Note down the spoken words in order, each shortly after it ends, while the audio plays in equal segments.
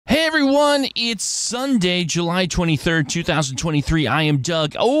everyone. It's Sunday, July 23rd, 2023. I am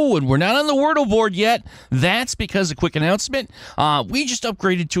Doug. Oh, and we're not on the Wordle board yet. That's because, a quick announcement, we just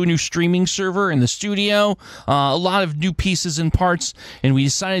upgraded to a new streaming server in the studio. A lot of new pieces and parts, and we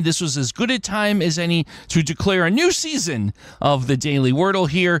decided this was as good a time as any to declare a new season of the Daily Wordle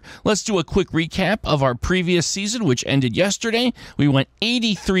here. Let's do a quick recap of our previous season, which ended yesterday. We went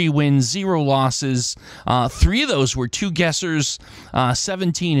 83 wins, 0 losses. 3 of those were 2 guessers,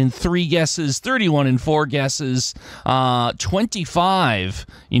 17 in 3 guesses, 31 in 4 guesses, 25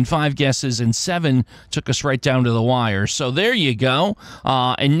 in 5 guesses, and 7 took us right down to the wire. So there you go.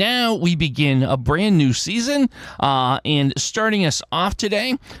 And now we begin a brand new season. And starting us off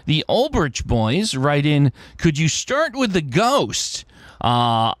today, the Ulbrich boys write in, could you start with the ghost?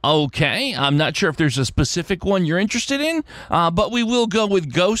 Okay, I'm not sure if there's a specific one you're interested in, but we will go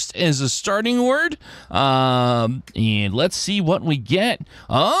with ghost as a starting word, and let's see what we get.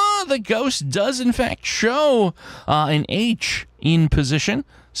 Oh, the ghost does in fact show an H in position,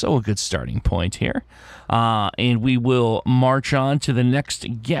 so a good starting point here. And we will march on to the next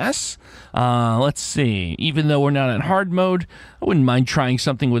guess. Let's see, even though we're not in hard mode, I wouldn't mind trying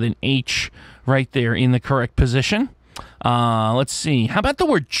something with an H right there in the correct position. Let's see. How about the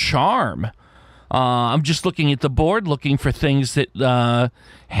word charm? I'm just looking at the board, looking for things that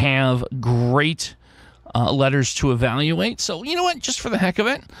have great letters to evaluate. So, you know what? Just for the heck of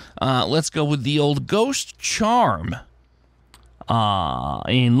it, let's go with the old ghost charm.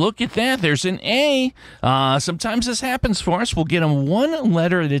 And look at that. There's an A. Sometimes this happens for us. We'll get them one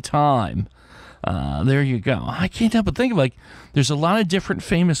letter at a time. There you go. I can't help but think of, like, there's a lot of different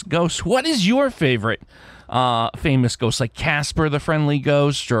famous ghosts. What is your favorite famous ghost, like Casper the Friendly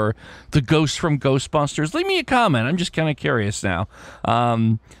Ghost or the ghost from Ghostbusters? Leave me a comment. I'm just kind of curious now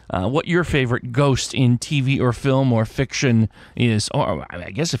what your favorite ghost in TV or film or fiction is. Or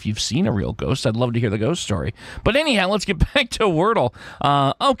I guess if you've seen a real ghost, I'd love to hear the ghost story. But anyhow, let's get back to Wordle.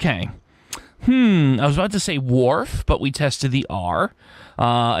 Okay. I was about to say wharf, but we tested the R.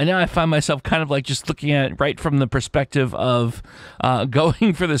 And now I find myself kind of like just looking at it right from the perspective of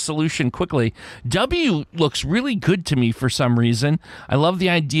going for the solution quickly. W looks really good to me for some reason. I love the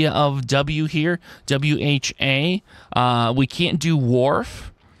idea of W here, W-H-A. We can't do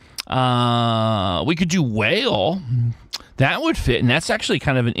wharf. We could do whale. That would fit, and that's actually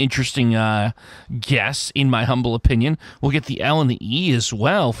kind of an interesting guess, in my humble opinion. We'll get the L and the E as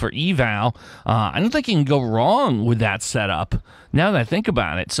well for eval. I don't think you can go wrong with that setup, now that I think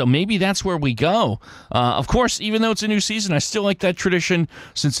about it. So maybe that's where we go. Of course, even though it's a new season, I still like that tradition.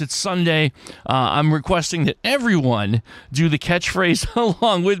 Since it's Sunday, I'm requesting that everyone do the catchphrase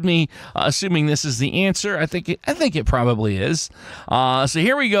along with me, assuming this is the answer. I think it probably is. So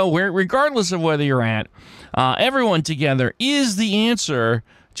here we go. Regardless of whether you're at, everyone together is the answer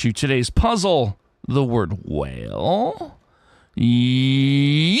to today's puzzle, the word whale.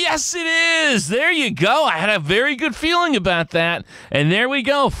 Yes, it is. There you go. I had a very good feeling about that. And there we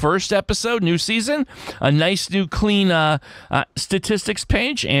go. First episode, new season. A nice new clean statistics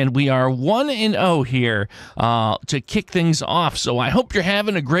page. And we are 1-0 here to kick things off. So I hope you're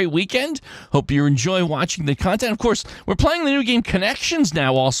having a great weekend. Hope you enjoy watching the content. Of course, we're playing the new game Connections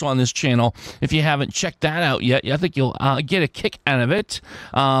now also on this channel. If you haven't checked that out yet, I think you'll get a kick out of it.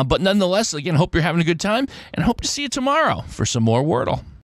 But nonetheless, again, hope you're having a good time. And hope to see you tomorrow for some more Wordle.